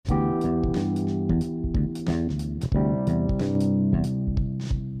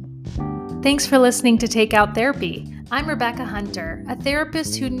Thanks for listening to Take Out Therapy. I'm Rebecca Hunter, a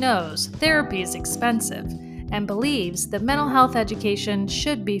therapist who knows therapy is expensive and believes that mental health education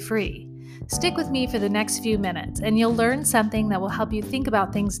should be free. Stick with me for the next few minutes and you'll learn something that will help you think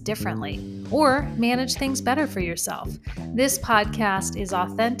about things differently or manage things better for yourself. This podcast is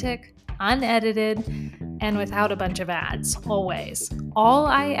authentic, unedited, and without a bunch of ads, always. All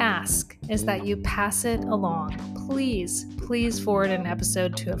I ask is that you pass it along. Please forward an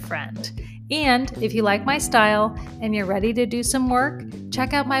episode to a friend. And if you like my style and you're ready to do some work,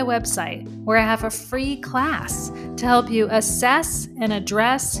 check out my website where I have a free class to help you assess and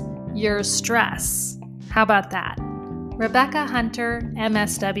address your stress. How about that?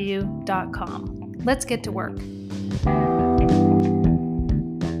 RebeccaHunterMSW.com. Let's get to work.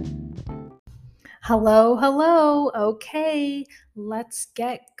 Hello. Okay, let's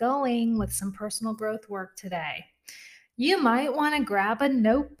get going with some personal growth work today. You might want to grab a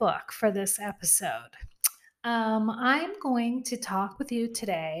notebook for this episode. I'm going to talk with you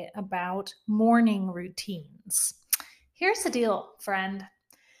today about morning routines. Here's the deal, friend.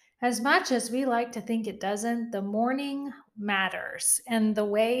 As much as we like to think it doesn't, the morning matters. And the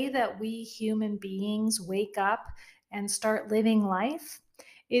way that we human beings wake up and start living life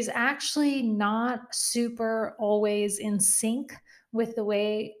is actually not super always in sync with the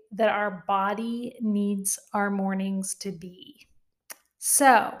way that our body needs our mornings to be.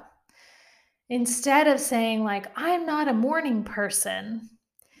 So instead of saying like, I'm not a morning person,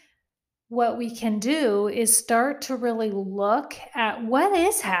 what we can do is start to really look at what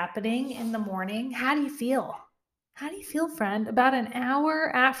is happening in the morning. How do you feel? How do you feel, friend? About an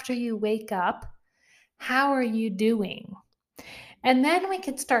hour after you wake up, how are you doing? And then we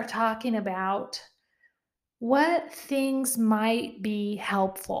can start talking about what things might be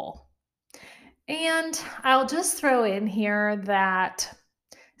helpful. And I'll just throw in here that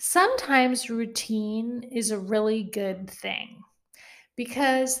sometimes routine is a really good thing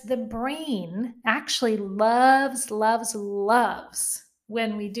because the brain actually loves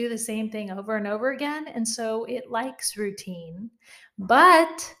when we do the same thing over and over again. And so it likes routine,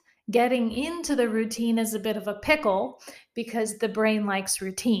 but getting into the routine is a bit of a pickle because the brain likes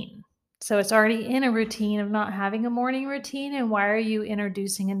routine. So it's already in a routine of not having a morning routine. And why are you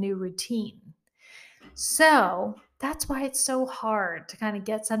introducing a new routine? So that's why it's so hard to kind of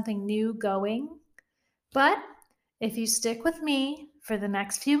get something new going. But if you stick with me for the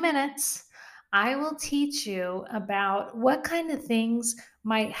next few minutes, I will teach you about what kind of things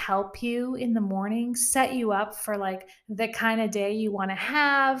might help you in the morning, set you up for like the kind of day you want to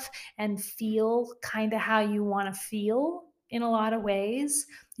have and feel kind of how you want to feel in a lot of ways.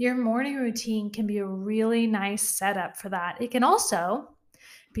 Your morning routine can be a really nice setup for that. It can also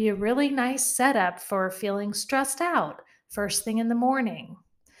be a really nice setup for feeling stressed out first thing in the morning,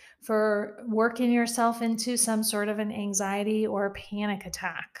 for working yourself into some sort of an anxiety or a panic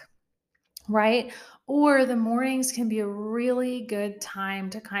attack, right? Or the mornings can be a really good time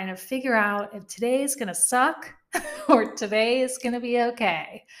to kind of figure out if today is going to suck or today is going to be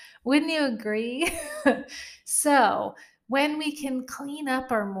okay. Wouldn't you agree? So when we can clean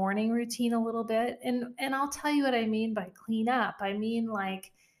up our morning routine a little bit, and I'll tell you what I mean by clean up. I mean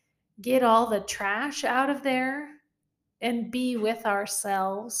like get all the trash out of there and be with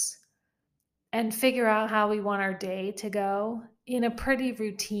ourselves and figure out how we want our day to go in a pretty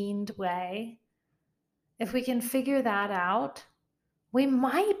routined way. If we can figure that out, we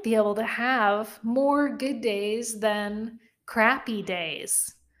might be able to have more good days than crappy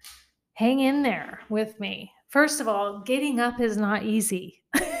days. Hang in there with me. First of all, getting up is not easy.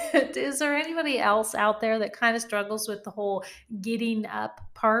 Is there anybody else out there that kind of struggles with the whole getting up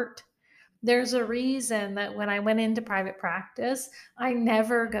part? There's a reason that when I went into private practice, I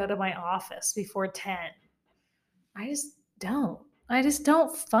never go to my office before 10. I just don't. I just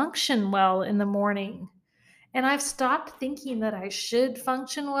don't function well in the morning. And I've stopped thinking that I should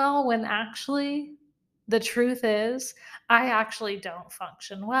function well when actually the truth is I actually don't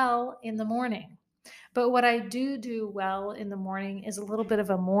function well in the morning. But what I do well in the morning is a little bit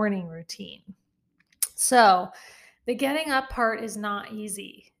of a morning routine. So the getting up part is not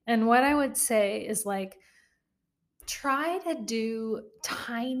easy. And what I would say is like, try to do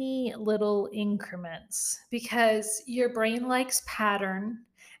tiny little increments because your brain likes pattern.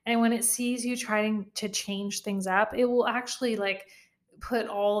 And when it sees you trying to change things up, it will actually like put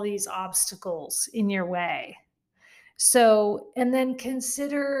all these obstacles in your way. So, and then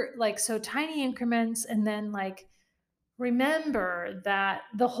consider like, so tiny increments, and then like, remember that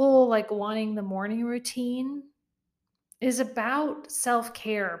the whole like wanting the morning routine is about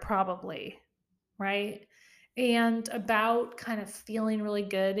self-care, probably, right? and about kind of feeling really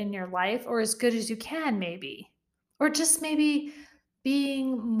good in your life, or as good as you can, maybe, or just maybe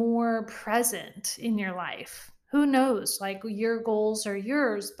being more present in your life. Who knows? Like your goals are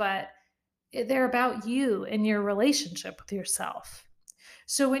yours, but they're about you and your relationship with yourself.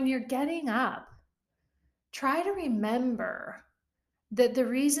 So when you're getting up, try to remember that the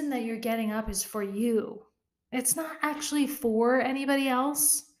reason that you're getting up is for you. It's not actually for anybody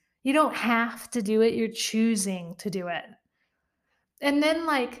else. You don't have to do it, you're choosing to do it. And then,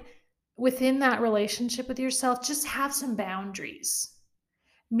 like, within that relationship with yourself, just have some boundaries.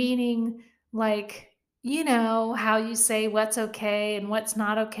 Meaning, like, you know, how you say what's okay and what's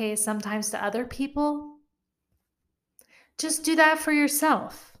not okay sometimes to other people? Just do that for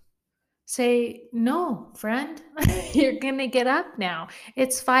yourself. Say, no, friend, you're going to get up now.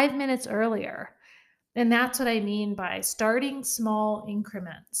 It's 5 minutes earlier. And that's what I mean by starting small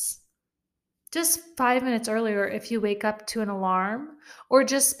increments. Just 5 minutes earlier if you wake up to an alarm, or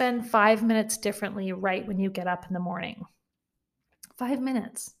just spend 5 minutes differently right when you get up in the morning. 5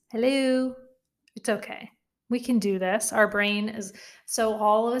 minutes. Hello. It's okay. We can do this. Our brain is so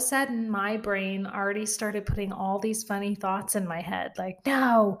all of a sudden, my brain already started putting all these funny thoughts in my head. Like,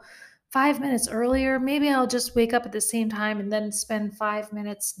 no, 5 minutes earlier, maybe I'll just wake up at the same time and then spend 5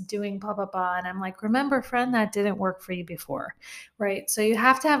 minutes doing blah, blah, blah. And I'm like, remember, friend, that didn't work for you before, right? So you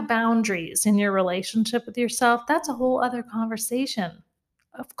have to have boundaries in your relationship with yourself. That's a whole other conversation.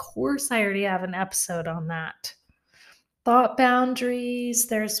 Of course, I already have an episode on that. Thought boundaries.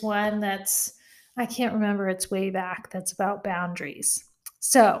 There's one that's, I can't remember, it's way back, that's about boundaries.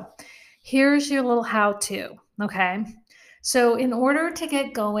 So here's your little how to. Okay. So, in order to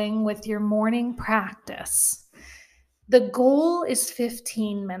get going with your morning practice, the goal is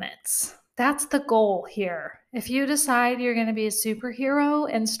 15 minutes. That's the goal here. If you decide you're going to be a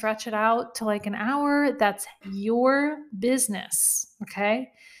superhero and stretch it out to like an hour, that's your business.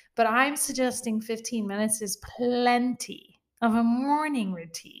 Okay. But I'm suggesting 15 minutes is plenty of a morning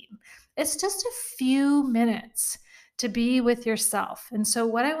routine. It's just a few minutes to be with yourself. And so,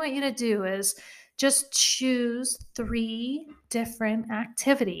 what I want you to do is just choose 3 different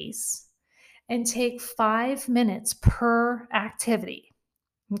activities and take 5 minutes per activity.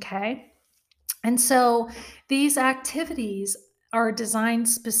 Okay. And so these activities are designed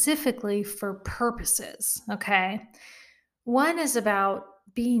specifically for purposes. Okay. One is about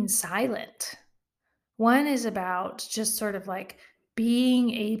being silent, one is about just sort of like being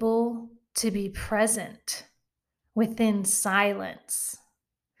able to be present within silence.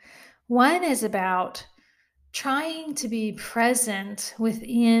 One is about trying to be present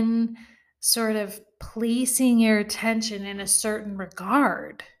within sort of placing your attention in a certain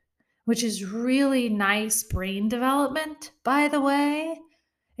regard, which is really nice brain development, by the way.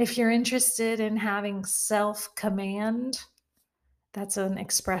 If you're interested in having self command, that's an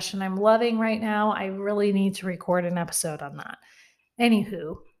expression I'm loving right now. I really need to record an episode on that.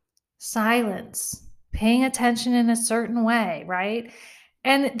 Anywho, silence, paying attention in a certain way, right?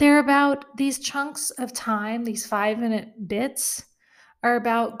 And they're about these chunks of time, these 5 minute bits are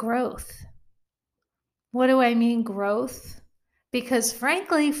about growth. What do I mean, growth? Because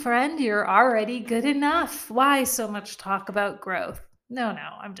frankly, friend, you're already good enough. Why so much talk about growth? No,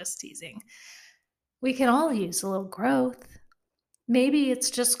 I'm just teasing. We can all use a little growth. Maybe it's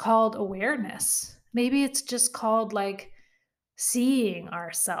just called awareness. Maybe it's just called like seeing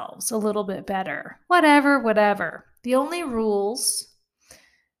ourselves a little bit better. Whatever. The only rules,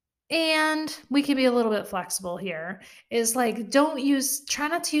 and we can be a little bit flexible here, is like try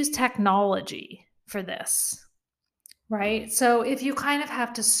not to use technology for this, right? So if you kind of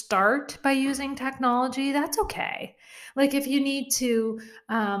have to start by using technology, that's okay. Like if you need to,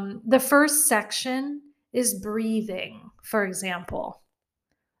 the first section is breathing, for example,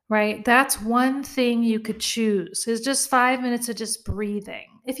 right? That's one thing you could choose, is just 5 minutes of just breathing.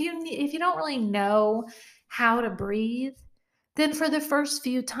 If you don't really know how to breathe, then for the first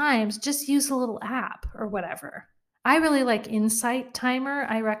few times, just use a little app or whatever. I really like Insight Timer.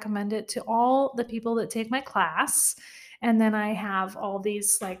 I recommend it to all the people that take my class. And then I have all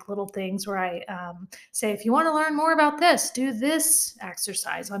these like little things where I say, if you want to learn more about this, do this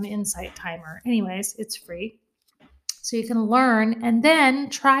exercise on the Insight Timer. Anyways, it's free. So you can learn and then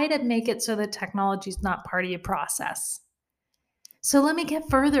try to make it so that technology is not part of your process. So let me get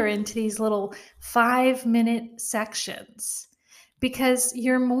further into these little 5 minute sections, because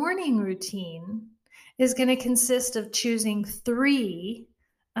your morning routine is going to consist of choosing 3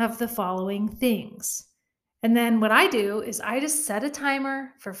 of the following things. And then what I do is I just set a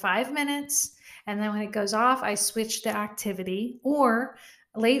timer for 5 minutes. And then when it goes off, I switch the activity, or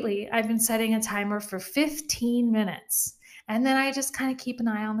Lately, I've been setting a timer for 15 minutes. And then I just kind of keep an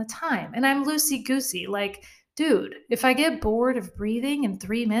eye on the time. And I'm loosey goosey. Like, dude, if I get bored of breathing in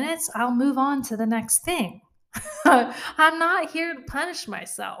 3 minutes, I'll move on to the next thing. I'm not here to punish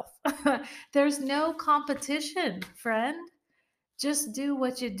myself. There's no competition, friend. Just do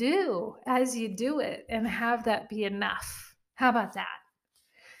what you do as you do it and have that be enough. How about that?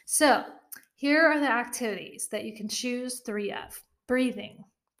 So, here are the activities that you can choose 3 of. Breathing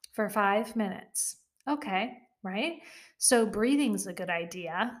for 5 minutes. Okay, right? So, breathing's a good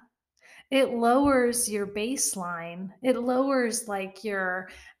idea. It lowers your baseline. It lowers like your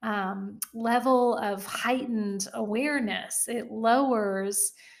level of heightened awareness. It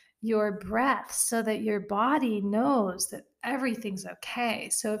lowers your breath so that your body knows that everything's okay.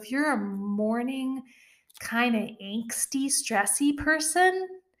 So if you're a morning kind of angsty, stressy person,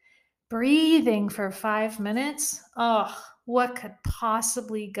 breathing for 5 minutes, oh, what could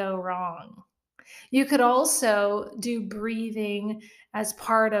possibly go wrong? You could also do breathing as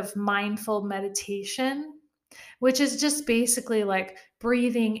part of mindful meditation, which is just basically like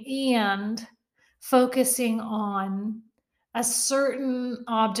breathing and focusing on a certain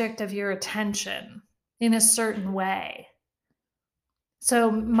object of your attention in a certain way.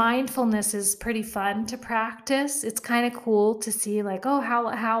 So mindfulness is pretty fun to practice. It's kind of cool to see like, oh,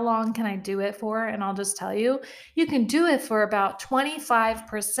 how long can I do it for? And I'll just tell you, you can do it for about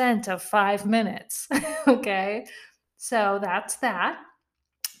 25% of 5 minutes. Okay? So that's that.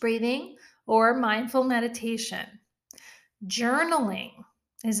 Breathing or mindful meditation. Journaling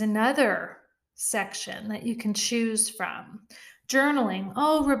is another section that you can choose from. Journaling.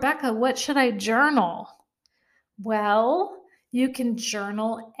 Oh, Rebecca, what should I journal? Well, you can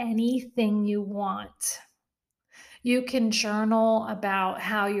journal anything you want. You can journal about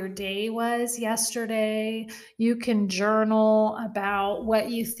how your day was yesterday. You can journal about what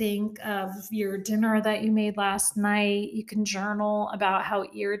you think of your dinner that you made last night. You can journal about how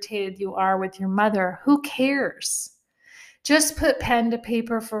irritated you are with your mother. Who cares? Just put pen to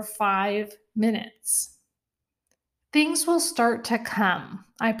paper for 5 minutes. Things will start to come,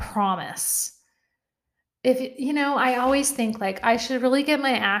 I promise. I always think like I should really get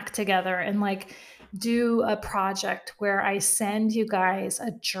my act together and like do a project where I send you guys a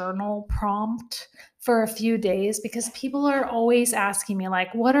journal prompt for a few days, because people are always asking me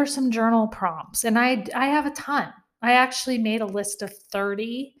like, what are some journal prompts? And I have a ton. I actually made a list of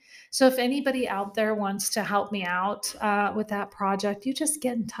 30. So if anybody out there wants to help me out with that project, you just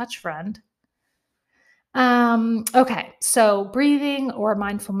get in touch, friend. Okay, so breathing or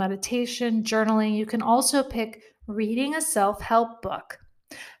mindful meditation, journaling. You can also pick reading a self help book.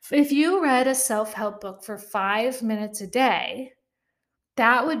 If you read a self help book for 5 minutes a day,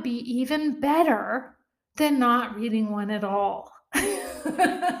 that would be even better than not reading one at all.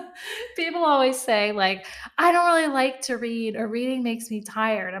 People always say, like, I don't really like to read, or reading makes me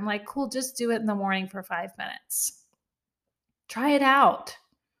tired. I'm like, cool, just do it in the morning for 5 minutes. Try it out.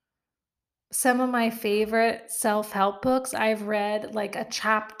 Some of my favorite self-help books, I've read like a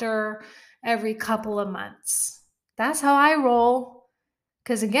chapter every couple of months. That's how I roll.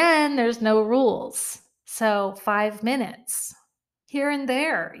 Because again, there's no rules. So 5 minutes here and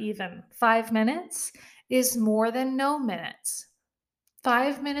there, even 5 minutes is more than no minutes.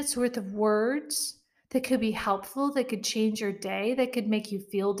 5 minutes worth of words that could be helpful, that could change your day, that could make you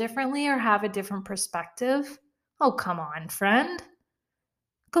feel differently or have a different perspective. Oh, come on, friend.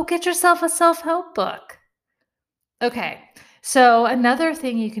 Go get yourself a self help book. Okay, so another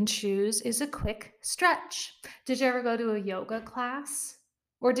thing you can choose is a quick stretch. Did you ever go to a yoga class?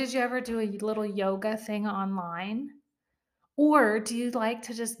 Or did you ever do a little yoga thing online? Or do you like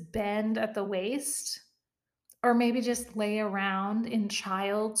to just bend at the waist? Or maybe just lay around in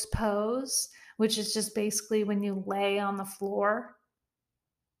child's pose, which is just basically when you lay on the floor?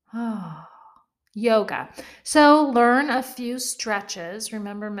 Oh. Yoga. So learn a few stretches.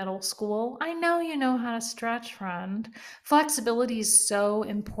 Remember middle school? I know you know how to stretch, friend. Flexibility is so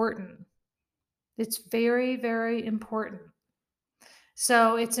important. It's very, very important.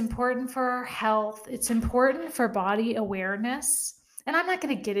 So it's important for our health. It's important for body awareness. And I'm not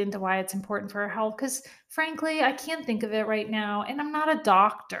going to get into why it's important for our health because, frankly, I can't think of it right now. And I'm not a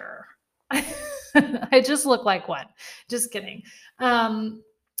doctor. I just look like one. Just kidding.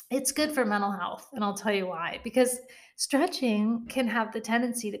 It's good for mental health. And I'll tell you why. Because stretching can have the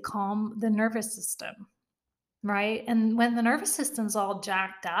tendency to calm the nervous system, right? And when the nervous system's all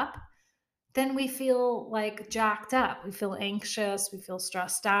jacked up, then we feel like jacked up. We feel anxious. We feel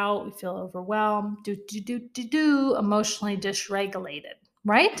stressed out. We feel overwhelmed, emotionally dysregulated,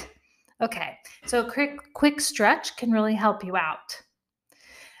 right? Okay, so a quick stretch can really help you out.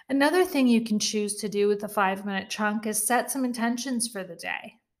 Another thing you can choose to do with the 5-minute chunk is set some intentions for the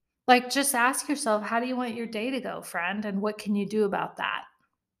day. Like, just ask yourself, how do you want your day to go, friend? And what can you do about that?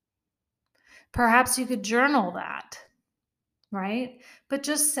 Perhaps you could journal that, right? But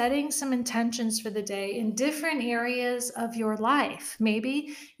just setting some intentions for the day in different areas of your life.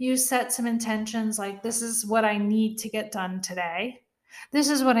 Maybe you set some intentions like, this is what I need to get done today. This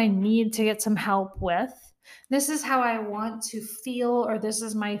is what I need to get some help with. This is how I want to feel, or this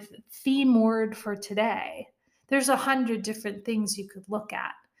is my theme word for today. There's 100 different things you could look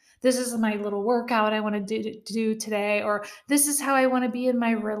at. This is my little workout I want to do today, or this is how I want to be in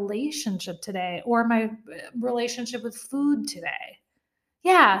my relationship today, or my relationship with food today.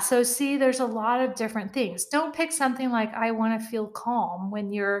 Yeah, so see, there's a lot of different things. Don't pick something like, I want to feel calm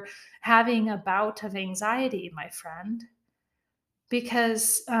when you're having a bout of anxiety, my friend,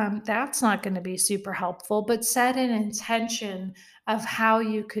 because that's not going to be super helpful. But set an intention of how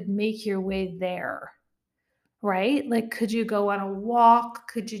you could make your way there, right? Like, could you go on a walk?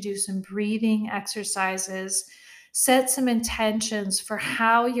 Could you do some breathing exercises? Set some intentions for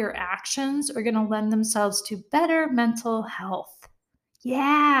how your actions are going to lend themselves to better mental health.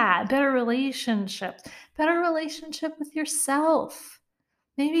 Yeah, better relationship with yourself.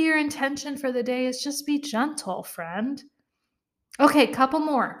 Maybe your intention for the day is just be gentle, friend. Okay, couple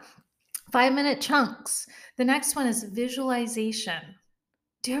more. 5-minute chunks. The next one is visualization.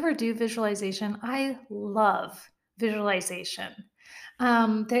 Do you ever do visualization? I love visualization.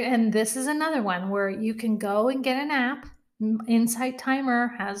 And this is another one where you can go and get an app. Insight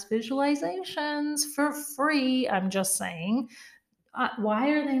Timer has visualizations for free. I'm just saying. Why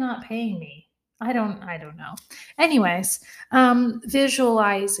are they not paying me? I don't know. Anyways,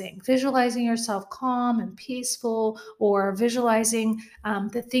 visualizing yourself calm and peaceful, or visualizing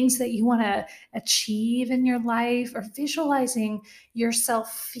the things that you want to achieve in your life, or visualizing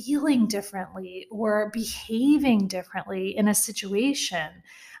yourself feeling differently or behaving differently in a situation.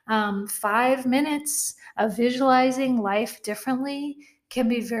 5 minutes of visualizing life differently can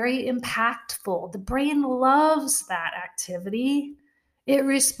be very impactful. The brain loves that activity. It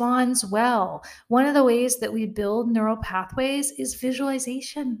responds well. One of the ways that we build neural pathways is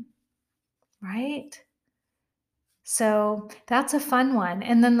visualization, right? So that's a fun one.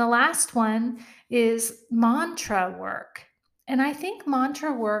 And then the last one is mantra work. And I think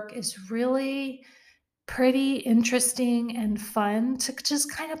mantra work is really pretty interesting and fun to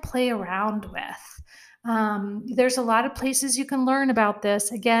just kind of play around with. There's a lot of places you can learn about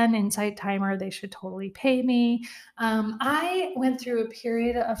this. Again, Insight Timer, they should totally pay me. I went through a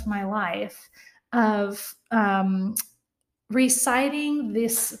period of my life of reciting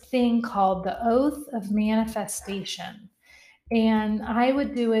this thing called the Oath of Manifestation. And I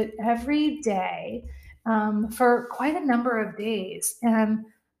would do it every day for quite a number of days. And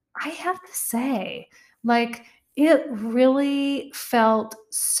I have to say, like, it really felt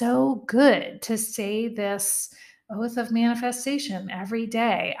so good to say this oath of manifestation every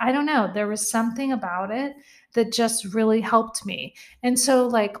day. I don't know, there was something about it that just really helped me. And so,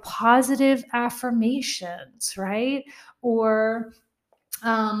 like, positive affirmations, right? Or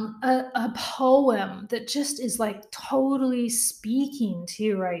a poem that just is like totally speaking to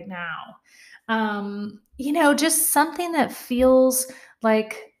you right now. Just something that feels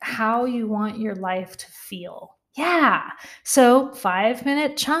like how you want your life to feel. Yeah. So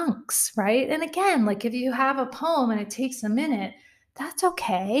 5-minute chunks, right? And again, like if you have a poem and it takes a minute, that's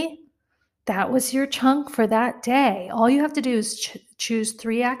okay. That was your chunk for that day. All you have to do is choose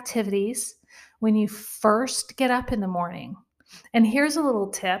 3 activities when you first get up in the morning. And here's a little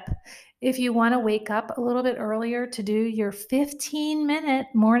tip. If you want to wake up a little bit earlier to do your 15-minute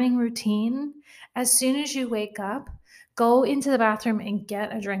morning routine, as soon as you wake up, go into the bathroom and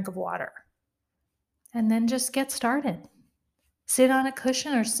get a drink of water. And then just get started. Sit on a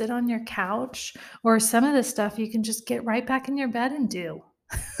cushion or sit on your couch, or some of the stuff you can just get right back in your bed and do.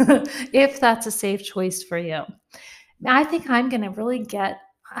 If that's a safe choice for you. I think I'm going to really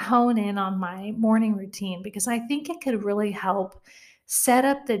hone in on my morning routine, because I think it could really help set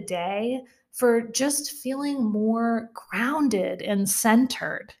up the day for just feeling more grounded and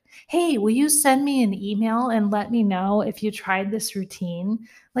centered. Hey, will you send me an email and let me know if you tried this routine?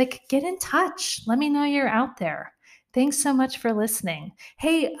 Like, get in touch. Let me know you're out there. Thanks so much for listening.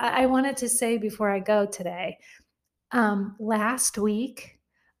 Hey, I wanted to say before I go today, last week,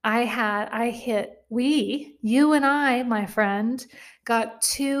 you and I, my friend, got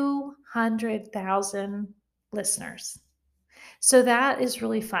 200,000 listeners. So that is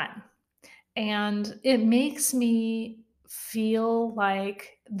really fun. And it makes me feel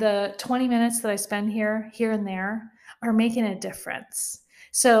like the 20 minutes that I spend here and there are making a difference.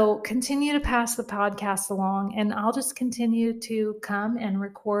 So continue to pass the podcast along, and I'll just continue to come and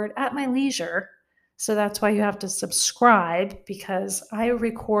record at my leisure. So that's why you have to subscribe, because I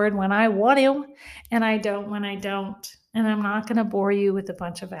record when I want to and I don't when I don't. And I'm not going to bore you with a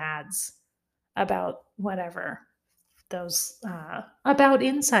bunch of ads about whatever those about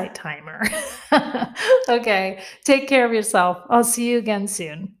Insight Timer. Okay, take care of yourself. I'll see you again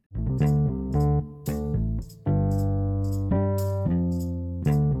soon.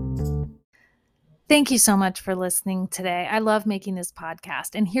 Thank you so much for listening today. I love making this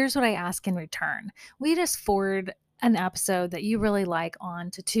podcast. And here's what I ask in return. We just forward an episode that you really like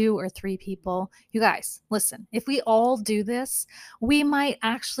on to 2 or 3 people. You guys, listen, if we all do this, we might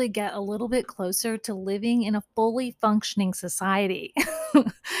actually get a little bit closer to living in a fully functioning society.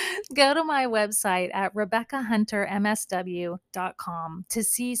 Go to my website at RebeccaHunterMSW.com to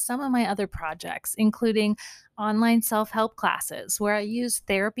see some of my other projects, including online self-help classes where I use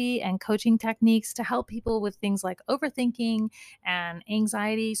therapy and coaching techniques to help people with things like overthinking and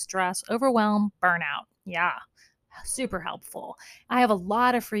anxiety, stress, overwhelm, burnout. Yeah, super helpful. I have a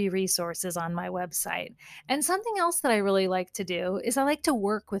lot of free resources on my website. And something else that I really like to do is I like to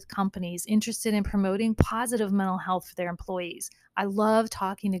work with companies interested in promoting positive mental health for their employees. I love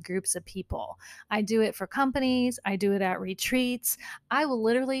talking to groups of people. I do it for companies, I do it at retreats. I will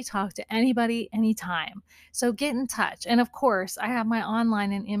literally talk to anybody anytime. So get in touch. And of course, I have my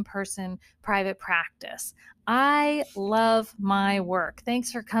online and in person private practice. I love my work.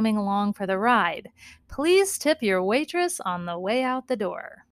 Thanks for coming along for the ride. Please tip your waitress on the way out the door.